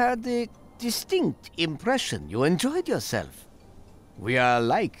 I had the distinct impression you enjoyed yourself. We are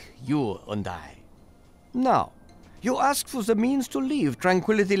like, you and I. Now, you asked for the means to leave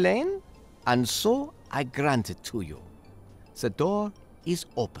Tranquility Lane, and so I grant it to you. The door is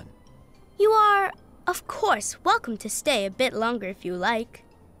open. You are, of course, welcome to stay a bit longer if you like.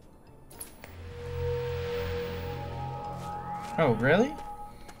 Oh, really?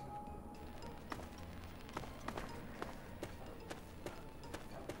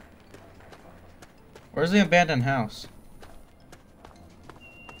 Where's the abandoned house?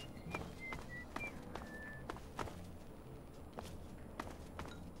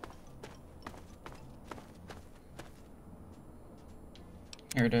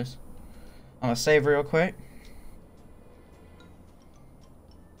 Here it is. I'm gonna save real quick.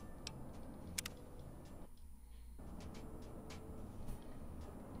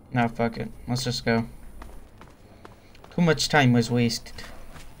 Nah, fuck it. Let's just go. Too much time was wasted.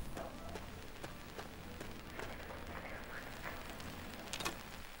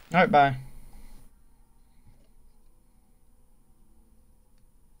 Alright, bye.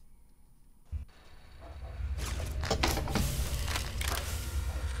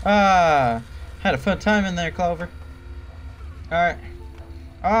 Had a fun time in there, Clover. Alright.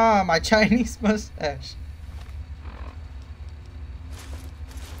 Ah, my Chinese mustache.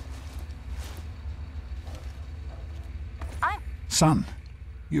 Son,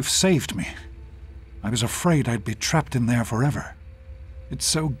 you've saved me. I was afraid I'd be trapped in there forever. It's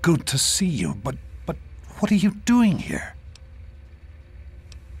so good to see you, but what are you doing here?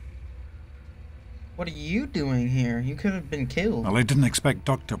 What are you doing here? You could have been killed. Well, I didn't expect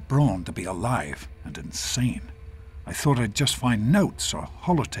Dr. Braun to be alive and insane. I thought I'd just find notes or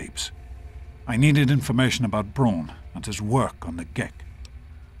holotapes. I needed information about Braun and his work on the Gek.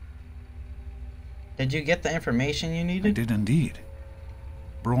 Did you get the information you needed? I did indeed.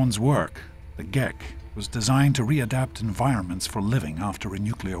 Braun's work, the Gek, was designed to readapt environments for living after a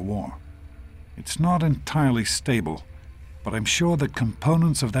nuclear war. It's not entirely stable, but I'm sure that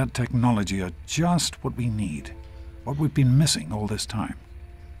components of that technology are just what we need, what we've been missing all this time.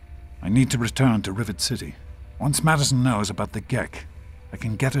 I need to return to Rivet City. Once Madison knows about the Gek, I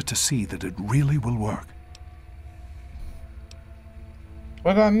can get her to see that it really will work.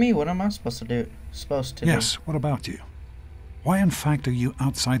 What about me? What am I supposed to do? Yes, what about you? Why in fact are you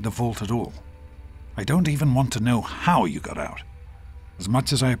outside the vault at all? I don't even want to know how you got out. As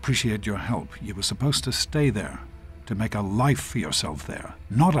much as I appreciate your help, you were supposed to stay there, to make a life for yourself there,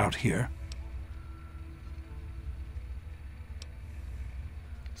 not out here.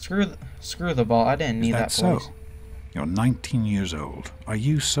 Screw the ball. I didn't need that voice. So? You're 19 years old. Are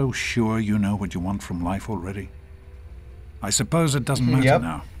you so sure you know what you want from life already? I suppose it doesn't matter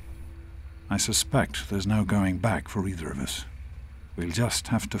now. I suspect there's no going back for either of us. We'll just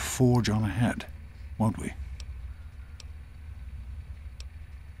have to forge on ahead, won't we?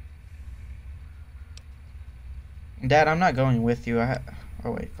 Dad, I'm not going with you.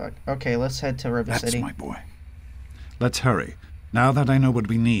 Oh wait, fuck. Okay, let's head to Rivet City. That's my boy. Let's hurry. Now that I know what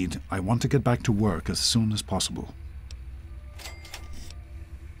we need, I want to get back to work as soon as possible.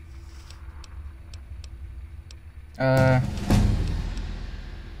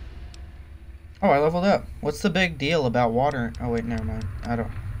 Oh, I leveled up. What's the big deal about water? Oh wait, never mind. I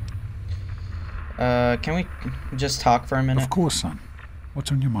don't. Can we just talk for a minute? Of course, son.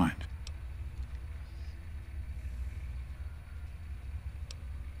 What's on your mind?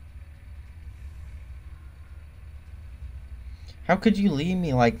 How could you leave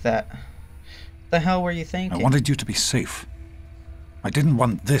me like that? What the hell were you thinking? I wanted you to be safe. I didn't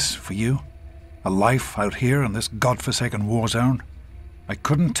want this for you. A life out here in this godforsaken war zone. I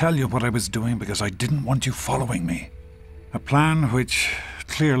couldn't tell you what I was doing because I didn't want you following me. A plan which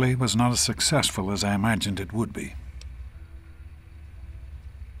clearly was not as successful as I imagined it would be.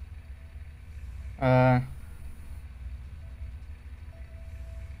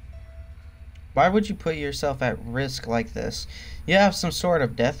 Why would you put yourself at risk like this? You have some sort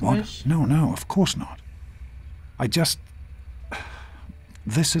of death wish? No, no, of course not.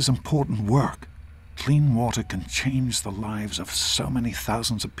 This is important work. Clean water can change the lives of so many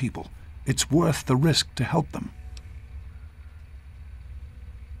thousands of people. It's worth the risk to help them.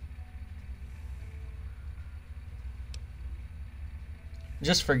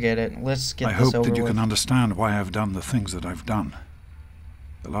 Just forget it. Let's get I this over with. I hope that you can understand why I've done the things that I've done.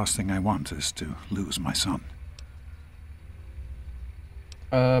 The last thing I want is to lose my son.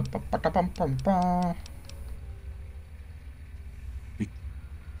 Ba-ba-da-bum-bum-bum.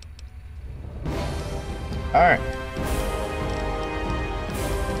 Alright.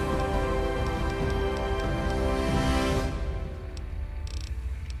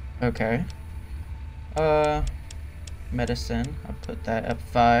 Okay. Medicine. I'll put that at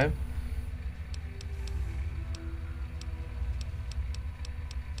 5.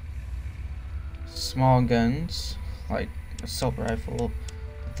 Small guns, like assault rifle,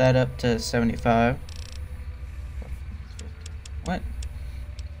 put that up to 75. What?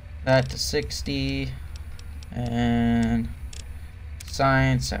 That to 60. And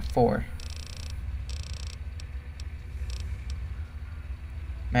science at 4.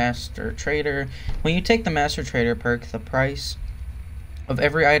 Master Trader. When you take the Master Trader perk, the price of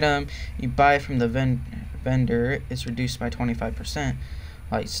every item you buy from the vendor is reduced by 25%.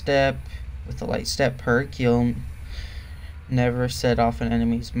 Light Step. With the Light Step perk, you'll never set off an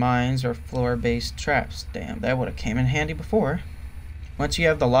enemy's mines or floor-based traps. Damn, that would have came in handy before. Once you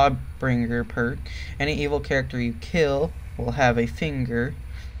have the Lawbringer perk, any evil character you kill will have a finger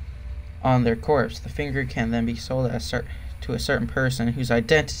on their corpse. The finger can then be sold to a certain person whose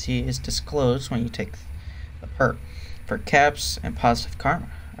identity is disclosed when you take the perk. For caps and positive karma.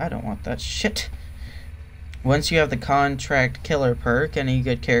 I don't want that shit. Once you have the Contract Killer perk, any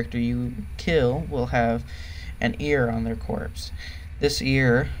good character you kill will have an ear on their corpse. This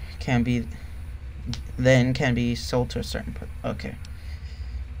ear can be sold to a certain person. Okay.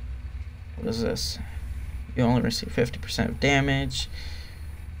 What is this? You only receive 50% of damage.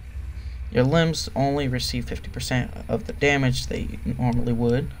 Your limbs only receive 50% of the damage they normally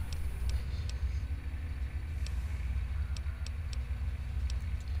would.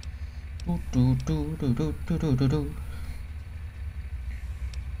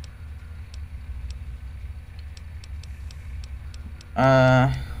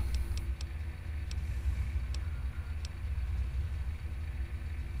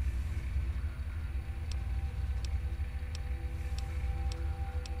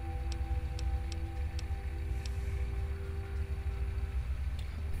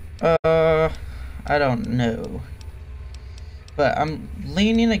 I don't know. But I'm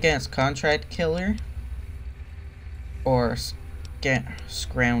leaning against Contract Killer or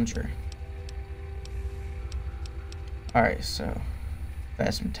Scrounger. Alright, so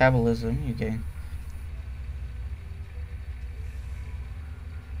fast metabolism, you gain.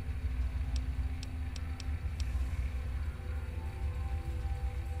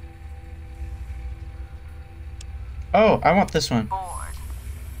 Oh, I want this one.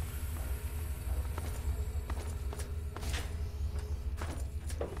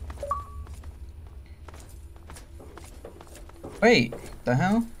 Wait, the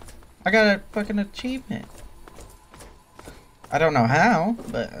hell? I got a fucking achievement. I don't know how,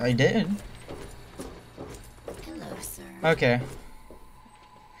 but I did. Hello, sir. Okay.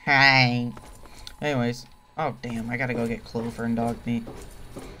 Hi. Anyways. Oh, damn. I gotta go get Clover and dog meat.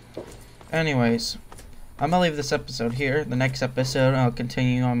 Anyways. I'm gonna leave this episode here. The next episode, I'll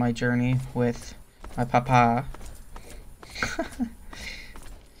continue on my journey with my papa.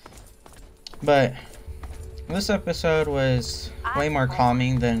 But this episode was way more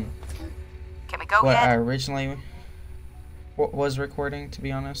calming than what I originally was recording, to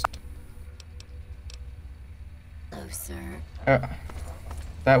be honest. Hello, sir.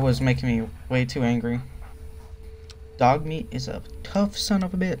 That was making me way too angry. Dog meat is a tough son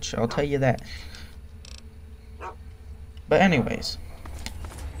of a bitch, I'll tell you that. But anyways,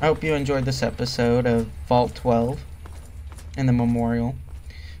 I hope you enjoyed this episode of Vault 12 in the Memorial.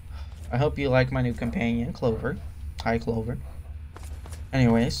 I hope you like my new companion, Clover. Hi, Clover.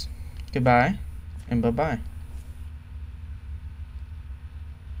 Anyways, goodbye and bye-bye.